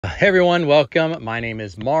Hey everyone, welcome. My name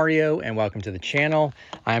is Mario and welcome to the channel.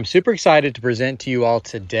 I'm super excited to present to you all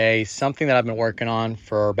today something that I've been working on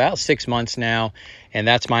for about 6 months now, and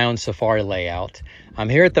that's my own safari layout. I'm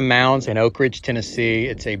here at the Mounds in Oak Ridge, Tennessee.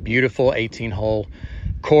 It's a beautiful 18-hole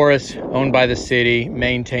course owned by the city,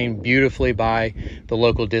 maintained beautifully by the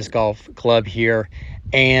local disc golf club here.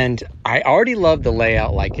 And I already love the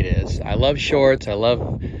layout like it is. I love shorts, I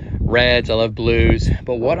love reds, I love blues,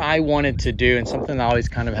 but what I wanted to do, and something I always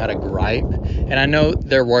kind of had a gripe, and I know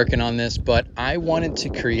they're working on this, but I wanted to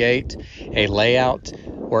create a layout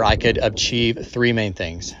where I could achieve three main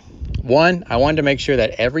things. One, I wanted to make sure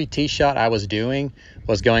that every tee shot I was doing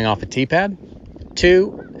was going off a Teepad.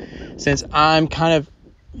 Two, since I'm kind of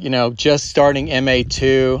just starting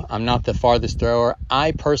MA2, I'm not the farthest thrower.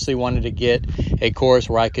 I personally wanted to get a course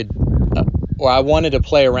where I wanted to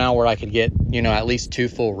play around where I could get, at least 2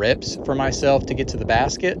 full rips for myself to get to the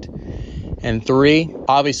basket. And three,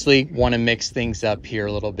 obviously want to mix things up here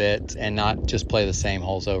a little bit and not just play the same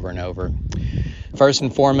holes over and over. First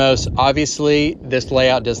and foremost, obviously this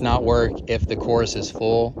layout does not work if the course is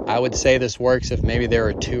full. I would say this works if maybe there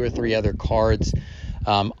are 2 or 3 other cards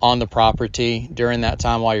on the property during that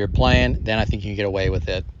time while you're playing, then I think you can get away with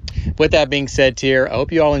it. With that being said, here, I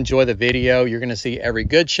hope you all enjoy the video. You're going to see every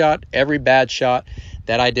good shot, every bad shot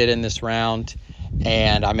that I did in this round,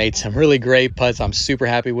 and I made some really great putts I'm super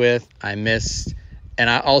happy with. I missed, and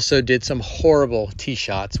I also did some horrible tee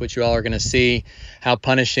shots, which you all are going to see how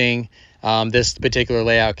punishing this particular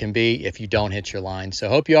layout can be if you don't hit your line. So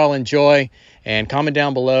hope you all enjoy, and comment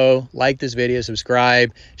down below, like this video,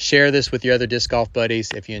 subscribe, share this with your other disc golf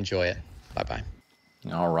buddies if you enjoy it. Bye-bye.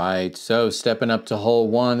 All right, so stepping up to hole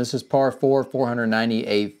 1. This is par 4,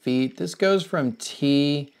 498 feet. This goes from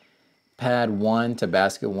tee pad 1 to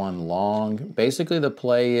basket 1 long. Basically, the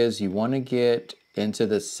play is you want to get into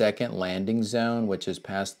the second landing zone, which is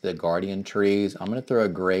past the guardian trees. I'm going to throw a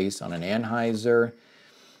grace on an anhyzer.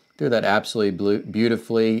 Threw that absolutely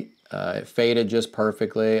beautifully. It faded just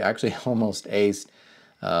perfectly. Actually, almost aced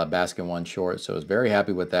basket 1 short, so I was very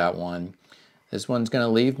happy with that one. This one's going to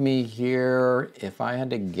leave me here, if I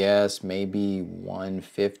had to guess, maybe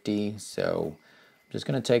 150. So I'm just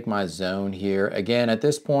going to take my zone here. Again, at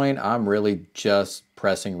this point, I'm really just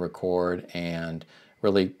pressing record and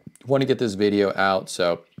really want to get this video out.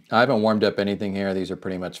 So I haven't warmed up anything here. These are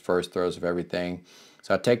pretty much first throws of everything.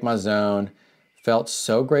 So I take my zone. Felt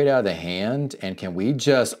so great out of the hand, and can we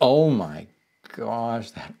just, oh my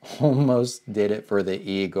gosh, that almost did it for the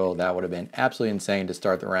eagle. That would have been absolutely insane to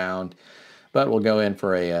start the round, but we'll go in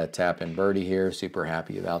for a tap-in birdie here. Super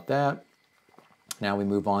happy about that. Now we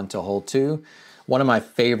move on to hole 2. One of my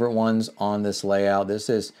favorite ones on this layout. This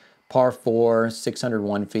is par 4,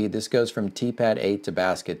 601 feet. This goes from tee pad 8 to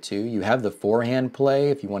basket 2. You have the forehand play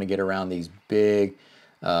if you want to get around these big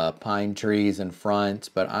pine trees in front,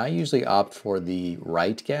 but I usually opt for the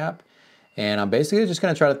right gap, and I'm basically just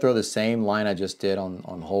going to try to throw the same line I just did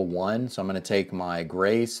on hole 1. So I'm going to take my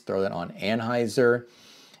grace, throw that on anhyzer,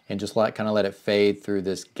 and just kind of let it fade through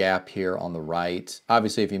this gap here on the right.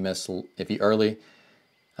 Obviously, if you early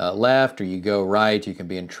left or you go right, you can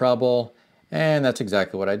be in trouble, and that's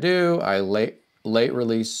exactly what I do. I late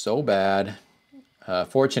release so bad.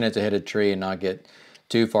 Fortunate to hit a tree and not get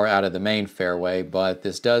too far out of the main fairway, but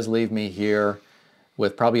this does leave me here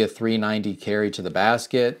with probably a 390 carry to the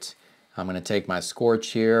basket. I'm going to take my scorch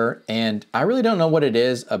here, and I really don't know what it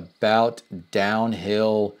is about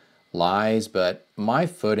downhill lies, but my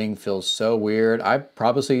footing feels so weird. I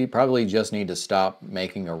probably just need to stop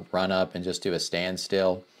making a run up and just do a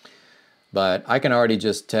standstill. But I can already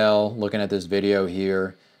just tell, looking at this video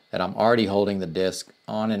here, that I'm already holding the disc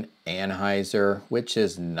on an anhyzer, which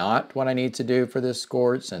is not what I need to do for this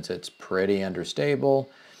scorch since it's pretty understable.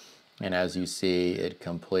 And as you see, it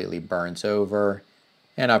completely burns over.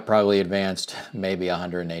 And I've probably advanced maybe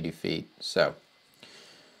 180 feet. So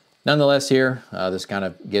nonetheless here, this kind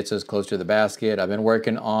of gets us close to the basket. I've been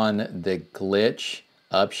working on the glitch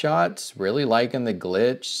upshots, really liking the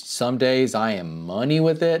glitch. Some days I am money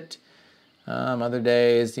with it. Other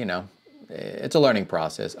days, it's a learning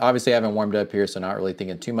process. Obviously, I haven't warmed up here, so not really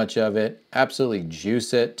thinking too much of it. Absolutely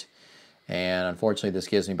juice it. And unfortunately, this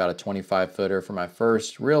gives me about a 25-footer for my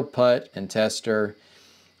first real putt and tester.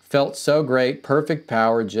 Felt so great. Perfect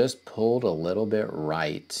power, just pulled a little bit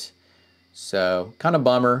right. So, kind of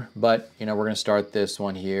bummer, but, we're going to start this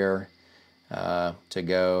one here to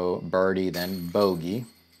go birdie, then bogey.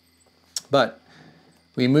 But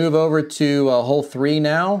we move over to hole 3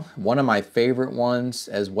 now, one of my favorite ones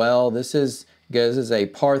as well. This is a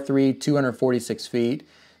par 3, 246 feet.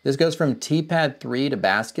 This goes from tee pad 3 to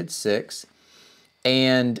basket 6.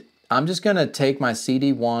 And I'm just going to take my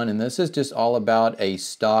CD1, and this is just all about a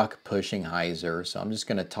stock pushing hyzer. So I'm just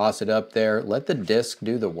going to toss it up there, let the disc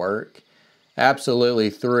do the work. Absolutely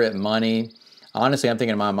threw it money. Honestly, I'm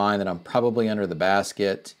thinking in my mind that I'm probably under the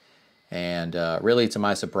basket. And really, to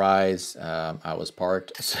my surprise, I was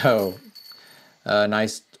parked. So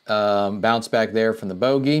nice bounce back there from the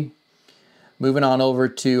bogey. Moving on over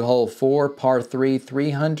to hole 4, par 3,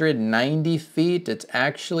 390 feet. It's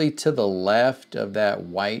actually to the left of that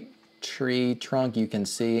white tree trunk you can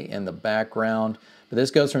see in the background. But this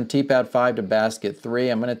goes from Teepad 5 to basket 3.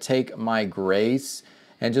 I'm going to take my Grace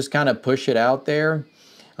and just kind of push it out there.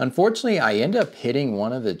 Unfortunately, I end up hitting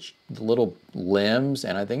one of the little limbs,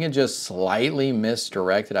 and I think it just slightly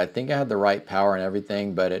misdirected. I think I had the right power and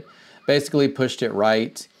everything, but it basically pushed it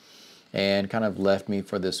right and kind of left me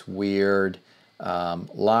for this weird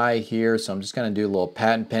lie here. So I'm just going to do a little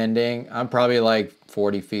patent pending. I'm probably like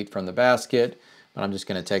 40 feet from the basket, but I'm just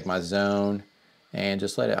going to take my zone and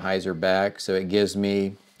just let it hyzer back. So it gives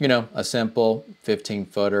me, you know, a simple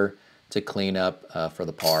 15-footer to clean up for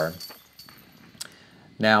the par.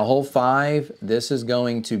 Now, hole 5, this is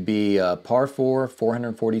going to be par 4,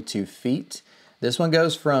 442 feet. This one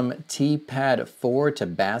goes from Teepad 4 to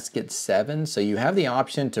basket 7, so you have the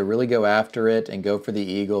option to really go after it and go for the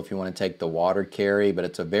eagle if you want to take the water carry, but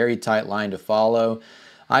it's a very tight line to follow.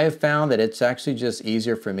 I have found that it's actually just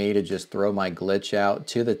easier for me to just throw my glitch out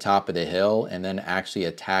to the top of the hill and then actually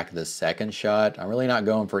attack the second shot. I'm really not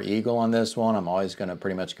going for eagle on this one. I'm always going to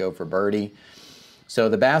pretty much go for birdie. So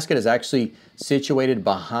the basket is actually situated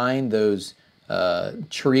behind those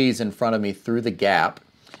trees in front of me through the gap.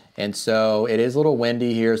 And so it is a little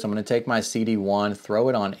windy here, so I'm going to take my CD1, throw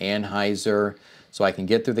it on anhyzer so I can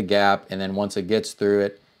get through the gap, and then once it gets through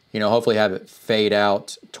it, you know, hopefully have it fade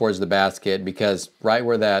out towards the basket, because right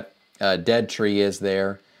where that dead tree is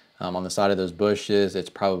there on the side of those bushes, it's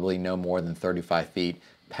probably no more than 35 feet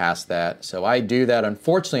past that. So I do that.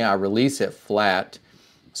 Unfortunately, I release it flat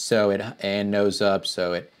so and nose up,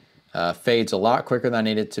 so it fades a lot quicker than I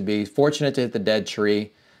need it to be. Fortunate to hit the dead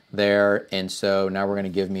tree there, and so now we're going to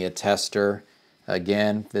give me a tester.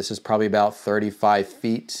 Again, this is probably about 35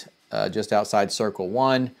 feet just outside circle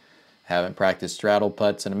 1. Haven't practiced straddle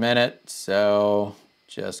putts in a minute, so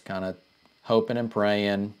just kind of hoping and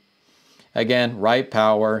praying. Again, right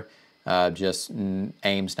power, just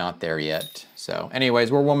aim's not there yet. So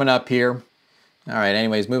anyways, we're warming up here. All right,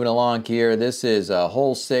 anyways, moving along here. This is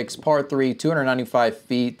hole 6, par 3, 295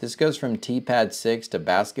 feet. This goes from Teepad 6 to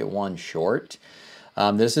basket 1 short.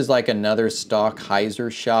 This is like another stock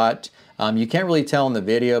hyzer shot. You can't really tell in the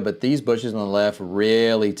video, but these bushes on the left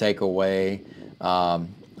really take away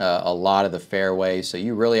a lot of the fairway, so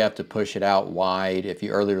you really have to push it out wide. If you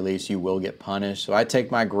early release, you will get punished. So I take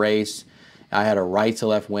my Grace. I had a right to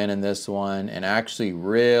left win in this one and actually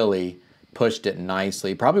really pushed it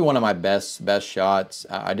nicely. Probably one of my best shots.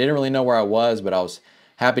 I didn't really know where I was, but I was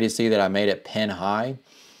happy to see that I made it pin high.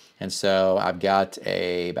 And so I've got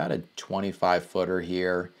about a 25-footer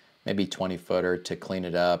here, maybe 20-footer to clean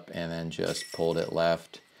it up, and then just pulled it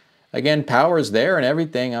left. Again, power's there and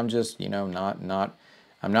everything. I'm just, you know,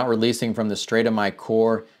 I'm not releasing from the straight of my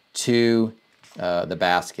core to the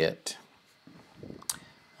basket.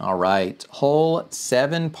 All right, hole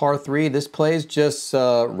 7, par 3. This plays just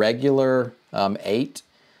regular 8.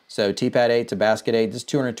 So Teepad 8 to basket 8. This is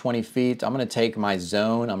 220 feet. I'm going to take my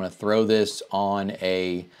zone. I'm going to throw this on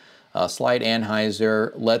a slight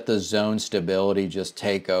anhyzer, let the zone stability just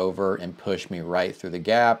take over and push me right through the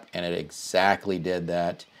gap, and it exactly did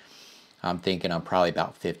that. I'm thinking I'm probably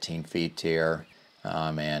about 15 feet here.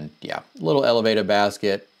 And yeah, little elevated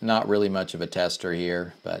basket, not really much of a tester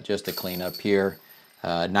here, but just to clean up here.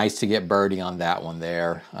 Nice to get birdie on that one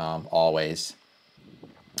there, always.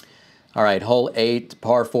 All right, hole 8,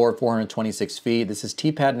 par 4, 426 feet. This is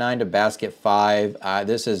Teepad 9 to basket 5.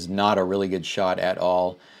 This is not a really good shot at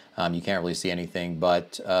all. You can't really see anything,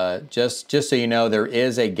 but just so you know, there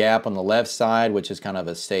is a gap on the left side, which is kind of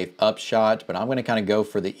a safe up shot, but I'm going to kind of go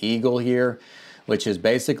for the eagle here, which is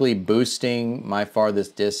basically boosting my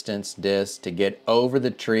farthest distance disc to get over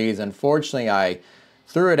the trees. Unfortunately, I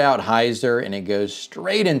threw it out hyzer, and it goes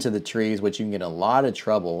straight into the trees, which you can get in a lot of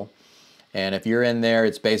trouble. And if you're in there,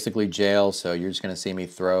 it's basically jail, so you're just going to see me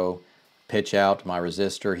pitch out my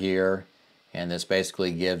resistor here, and this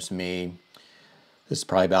basically gives me, this is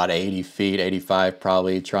probably about 80 feet, 85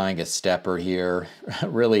 probably, trying a stepper here.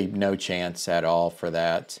 Really no chance at all for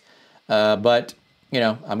that. But, you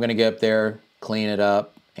know, I'm going to get up there, clean it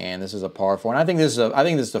up, and this is a par 4. And I think this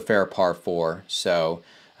is a fair par 4, so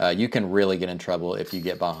you can really get in trouble if you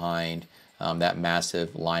get behind that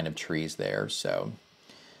massive line of trees there. So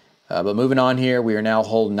But moving on here, we are now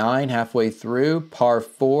hole 9, halfway through, par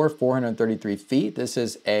 4, 433 feet. This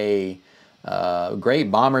is a great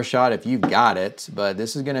bomber shot if you've got it, but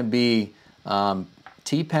this is going to be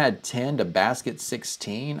Teepad 10 to basket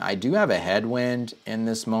 16. I do have a headwind in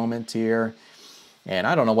this moment here, and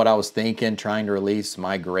I don't know what I was thinking trying to release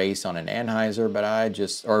my grace on an anhyzer, but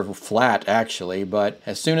or flat actually, but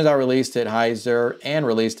as soon as I released it hyzer and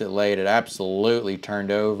released it late, it absolutely turned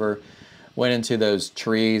over. Went into those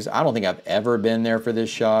trees. I don't think I've ever been there for this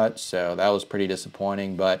shot, so that was pretty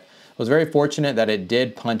disappointing, but was very fortunate that it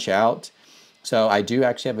did punch out. So I do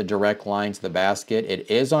actually have a direct line to the basket. It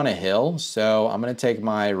is on a hill, so I'm going to take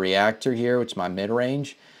my reactor here, which is my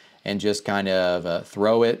mid-range, and just kind of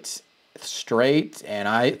throw it straight. And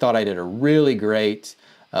I thought I did a really great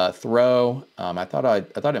throw. I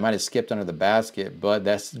thought it might have skipped under the basket, but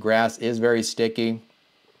that grass is very sticky,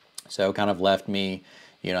 so kind of left me,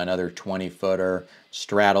 you know, another 20-footer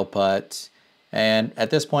straddle putt. And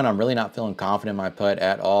at this point, I'm really not feeling confident in my putt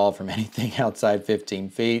at all from anything outside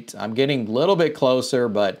 15 feet. I'm getting a little bit closer,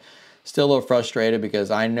 but still a little frustrated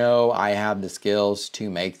because I know I have the skills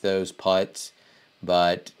to make those putts.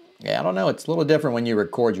 But yeah, I don't know. It's a little different when you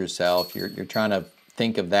record yourself. You're trying to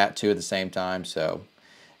think of that too at the same time. So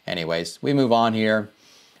anyways, we move on here.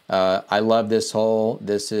 I love this hole.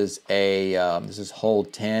 This is hole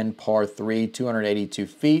 10, par 3, 282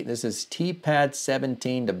 feet. This is Teepad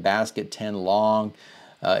 17 to basket 10 long.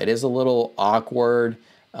 It is a little awkward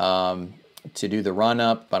to do the run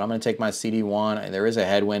up, but I'm going to take my CD1. There is a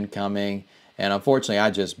headwind coming, and unfortunately,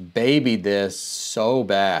 I just babied this so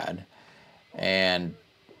bad. And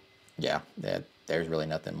yeah, there's really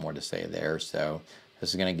nothing more to say there. So this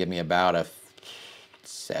is going to give me about a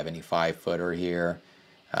 75-footer here.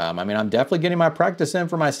 I mean, I'm definitely getting my practice in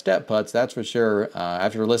for my step putts, that's for sure.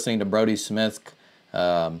 After listening to Brody Smith,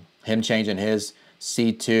 him changing his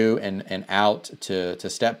C2 and out to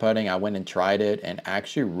step putting, I went and tried it and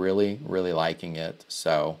actually really, really liking it.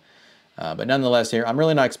 So, but nonetheless here, I'm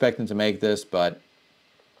really not expecting to make this, but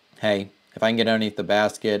hey, if I can get underneath the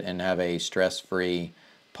basket and have a stress-free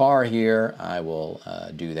par here, I will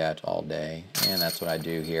do that all day, and that's what I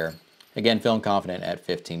do here. Again, feeling confident at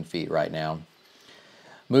 15 feet right now.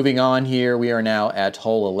 Moving on here, we are now at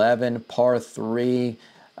hole 11, par 3.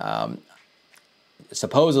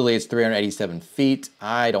 Supposedly it's 387 feet.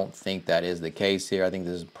 I don't think that is the case here. I think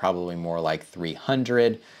this is probably more like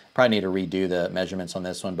 300. Probably need to redo the measurements on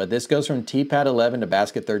this one. But this goes from Teepad 11 to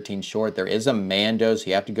basket 13 short. There is a Mando, so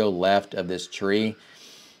you have to go left of this tree.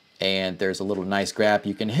 And there's a little nice grab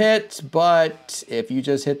you can hit. But if you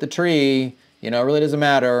just hit the tree, you know, it really doesn't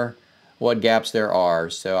matter what gaps there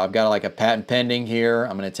are. So I've got like a patent pending here.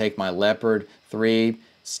 I'm going to take my Leopard 3,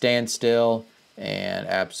 stand still, and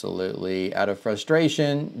absolutely out of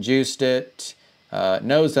frustration, juiced it,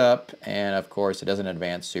 nose up, and of course it doesn't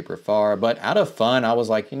advance super far. But out of fun, I was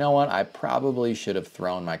like, you know what? I probably should have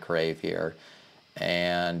thrown my crave here.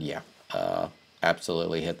 And yeah,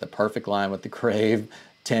 absolutely hit the perfect line with the crave,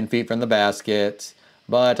 10 feet from the basket.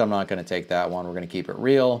 But I'm not going to take that one. We're going to keep it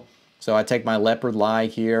real. So I take my Leopard lie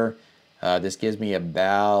here. This gives me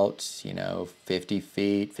about, 50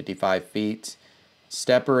 feet, 55 feet.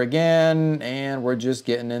 Stepper again, and we're just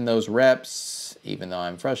getting in those reps, even though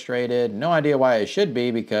I'm frustrated. No idea why I should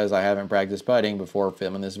be, because I haven't practiced putting before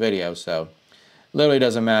filming this video, so literally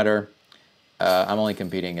doesn't matter. I'm only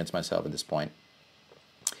competing against myself at this point.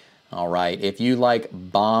 All right, if you like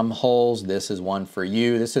bomb holes, this is one for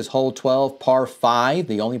you. This is hole 12, par 5,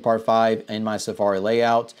 the only par 5 in my Safari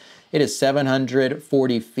layout. It is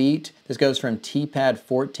 740 feet. This goes from Teepad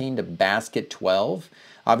 14 to basket 12.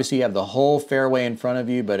 Obviously, you have the whole fairway in front of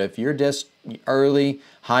you, but if you're just early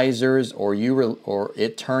hyzers or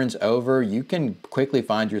it turns over, you can quickly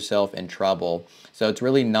find yourself in trouble. So it's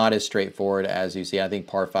really not as straightforward as you see. I think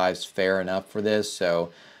par 5 is fair enough for this.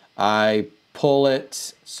 So I pull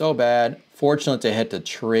it so bad. Fortunate to hit the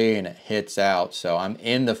tree and it hits out. So I'm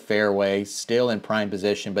in the fairway, still in prime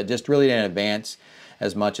position, but just really didn't advance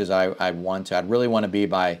as much as I want to. I'd really want to be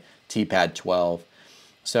by Teepad 12.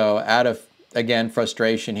 So out of, again,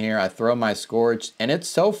 frustration here, I throw my scorch. And it's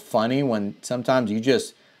so funny when sometimes you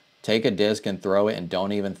just take a disc and throw it and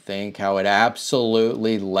don't even think how it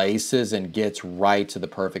absolutely laces and gets right to the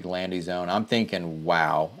perfect landing zone. I'm thinking,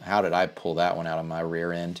 wow, how did I pull that one out of my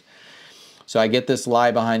rear end? So I get this lie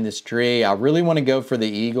behind this tree. I really want to go for the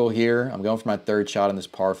eagle here. I'm going for my third shot on this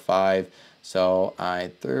par 5. So I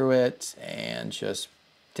threw it and just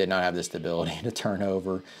did not have the stability to turn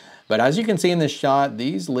over. But as you can see in this shot,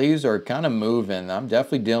 these leaves are kind of moving. I'm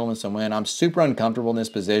definitely dealing with some wind. I'm super uncomfortable in this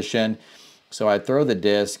position. So I throw the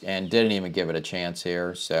disc and didn't even give it a chance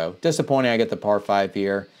here. So disappointing I get the par 5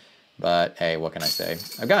 here. But hey, what can I say?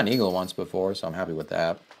 I've got an eagle once before, so I'm happy with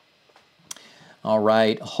that. All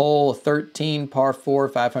right, hole 13, par 4,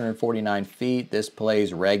 549 feet. This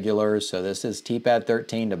plays regular, so this is Teepad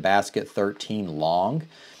 13 to basket 13 long.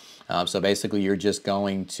 So basically you're just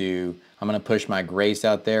going to, I'm going to push my Grace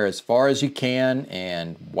out there as far as you can,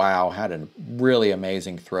 and wow, had a really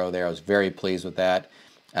amazing throw there. I was very pleased with that.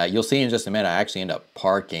 You'll see in just a minute, I actually end up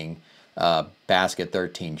parking basket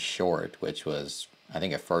 13 short, which was, I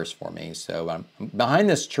think, a first for me. So I'm behind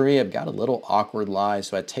this tree. I've got a little awkward lie,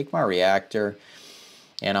 so I take my reactor,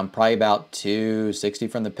 and I'm probably about 260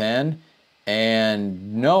 from the pin,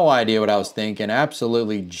 and no idea what I was thinking.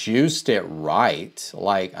 Absolutely juiced it right.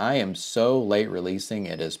 Like, I am so late releasing,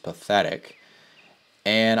 it is pathetic.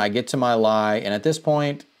 And I get to my lie, and at this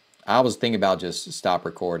point, I was thinking about just stop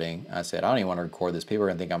recording. I said, I don't even want to record this. People are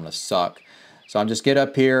going to think I'm going to suck. So I'm just get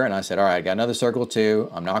up here, and I said, all right, I got another circle 2.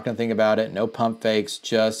 I'm not going to think about it. No pump fakes,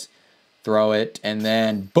 just throw it, and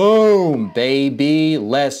then boom, baby,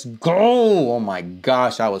 let's go. Oh my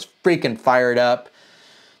gosh, I was freaking fired up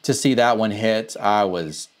to see that one hit.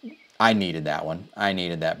 I needed that one. I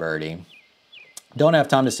needed that birdie. Don't have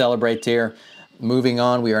time to celebrate here. Moving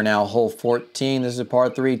on, we are now hole 14. This is a par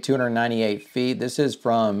 3, 298 feet. This is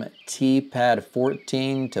from Teepad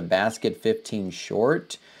 14 to basket 15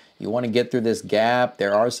 short. You want to get through this gap.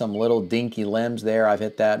 There are some little dinky limbs there. I've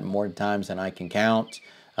hit that more times than I can count.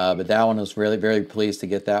 But that one was really very pleased to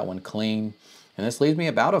get that one clean. And this leaves me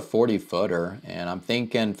about a 40-footer. And I'm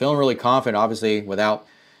thinking, feeling really confident, obviously, without,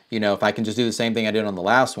 you know, if I can just do the same thing I did on the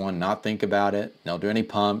last one, not think about it, don't do any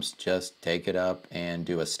pumps, just take it up and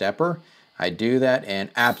do a stepper. I do that and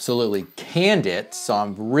absolutely canned it. So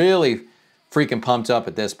I'm really freaking pumped up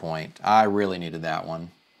at this point. I really needed that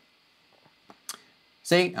one.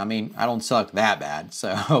 See, I mean, I don't suck that bad.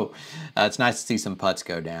 So it's nice to see some putts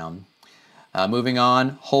go down. Moving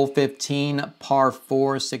on, hole 15, par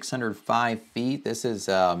 4, 605 feet. This is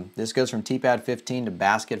this goes from Teepad 15 to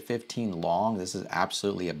basket 15 long. This is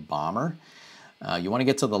absolutely a bomber. You want to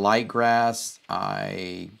get to the light grass.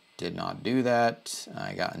 I did not do that.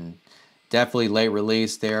 I got definitely late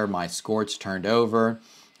release there. My scorch turned over,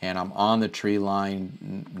 and I'm on the tree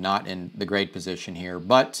line, not in the great position here,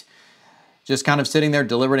 but just kind of sitting there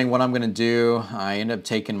deliberating what I'm going to do. I end up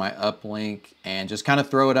taking my uplink and just kind of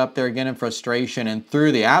throw it up there again in frustration, and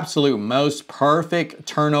threw the absolute most perfect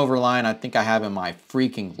turnover line I think I have in my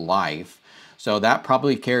freaking life. So that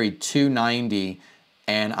probably carried 290,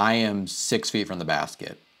 and I am 6 feet from the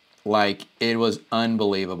basket. Like, it was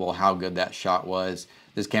unbelievable how good that shot was.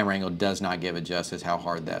 This camera angle does not give it justice how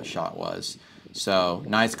hard that shot was. So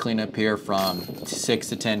nice cleanup here from 6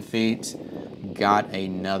 to 10 feet. Got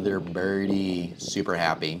another birdie. Super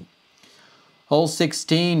happy. Hole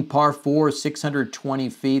 16, par 4, 620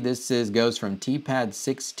 feet. This goes from Teepad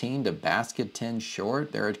 16 to basket 10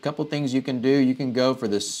 short. There are a couple things you can do. You can go for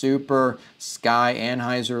the super sky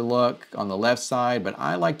Anheuser look on the left side, but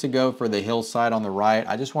I like to go for the hillside on the right.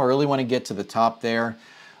 I just really want to get to the top there.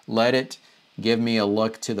 Let it give me a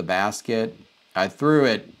look to the basket. I threw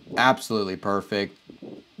it absolutely perfect.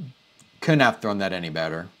 Couldn't have thrown that any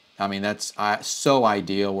better. I mean, that's so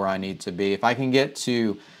ideal where I need to be. If I can get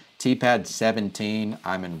to Teepad 17,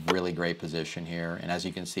 I'm in really great position here. And as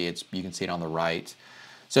you can see, you can see it on the right.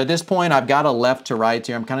 So at this point, I've got a left to right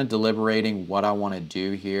here. I'm kind of deliberating what I want to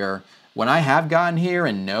do here. When I have gotten here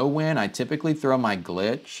and no wind, I typically throw my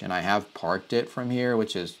glitch, and I have parked it from here,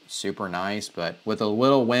 which is super nice. But with a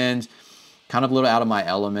little wind, kind of a little out of my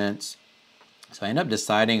elements. So I end up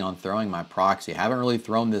deciding on throwing my proxy. I haven't really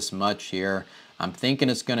thrown this much here. I'm thinking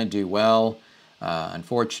it's going to do well.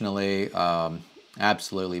 Unfortunately,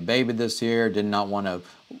 absolutely babied this here. Did not want to,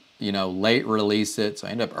 late release it. So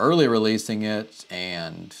I ended up early releasing it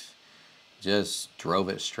and just drove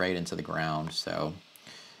it straight into the ground. So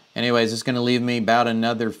anyways, it's going to leave me about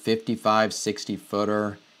another 55, 60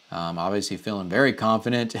 footer. Obviously feeling very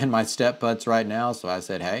confident in my step putts right now. So I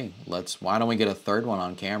said, hey, why don't we get a third one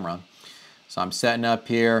on camera? So I'm setting up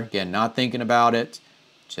here, again, not thinking about it,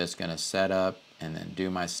 just gonna set up and then do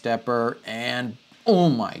my stepper, and oh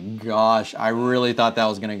my gosh, I really thought that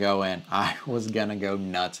was gonna go in. I was gonna go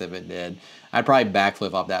nuts if it did. I'd probably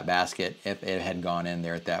backflip off that basket if it had gone in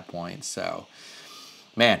there at that point. So,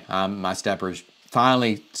 man, my stepper's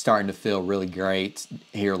finally starting to feel really great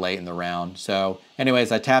here late in the round. So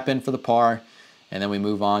anyways, I tap in for the par, and then we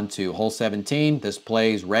move on to hole 17. This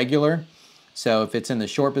plays regular. So if it's in the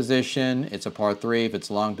short position, it's a par 3. If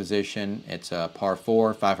it's long position, it's a par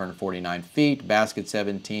 4, 549 feet, basket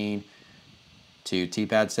 17 to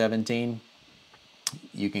Teepad 17.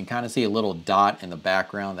 You can kind of see a little dot in the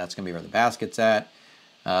background. That's going to be where the basket's at.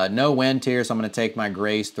 No wind here, so I'm going to take my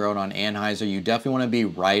Grace, throw it on Anheuser. You definitely want to be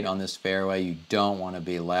right on this fairway. You don't want to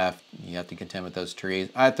be left. You have to contend with those trees.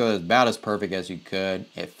 I throw it about as perfect as you could.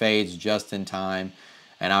 It fades just in time,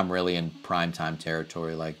 and I'm really in prime time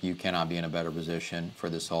territory. Like, you cannot be in a better position for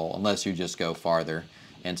this hole unless you just go farther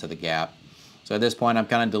into the gap. So at this point, I'm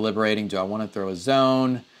kind of deliberating. Do I want to throw a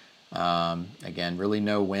zone? Again, really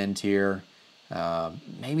no wind here.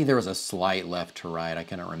 Maybe there was a slight left to right. I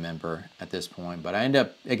cannot remember at this point. But I end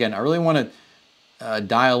up, again, I really want to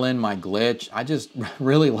dial in my glitch. I just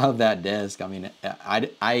really love that disc. I mean,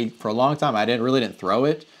 I for a long time, I really didn't throw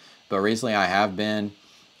it. But recently I have been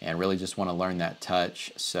and really just want to learn that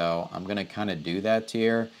touch. So I'm going to kind of do that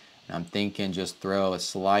here. And I'm thinking just throw a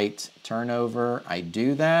slight turnover. I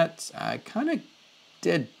do that. I kind of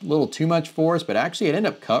did a little too much force, but actually it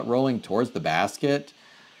ended up cut rolling towards the basket.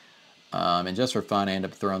 And just for fun, I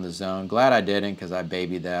ended up throwing the zone. Glad I didn't because I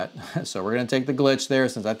babied that. So we're going to take the glitch there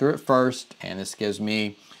since I threw it first. And this gives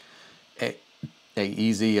me a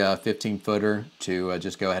easy 15-footer to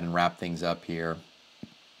just go ahead and wrap things up here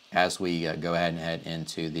as we go ahead and head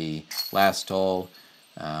into the last hole.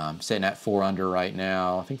 Sitting at 4 under right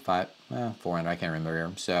now. I think 4 under. I can't remember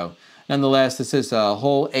here. So nonetheless, this is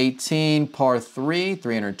hole 18, par 3,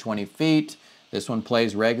 320 feet. This one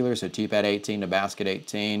plays regular, so Teepad 18 to basket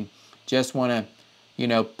 18. Just want to, you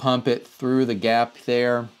know, pump it through the gap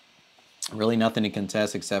there. Really nothing to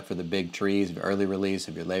contest except for the big trees of your early release,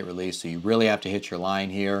 of your late release. So you really have to hit your line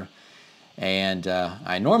here. And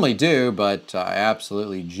I normally do, but I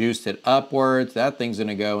absolutely juiced it upwards. That thing's going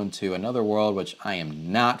to go into another world, which I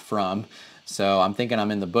am not from. So I'm thinking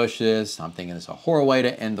I'm in the bushes. I'm thinking it's a horrible way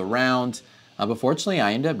to end the round. But fortunately,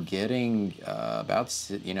 I end up getting about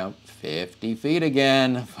 50 feet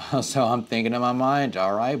again. So I'm thinking in my mind,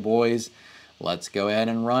 all right, boys, let's go ahead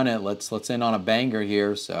and run it. Let's end on a banger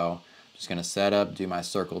here. So I'm just going to set up, do my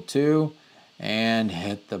circle 2, and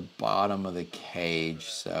hit the bottom of the cage.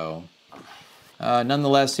 So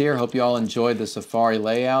nonetheless here, hope you all enjoyed the Safari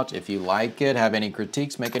layout. If you like it, have any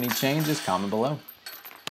critiques, make any changes, comment below.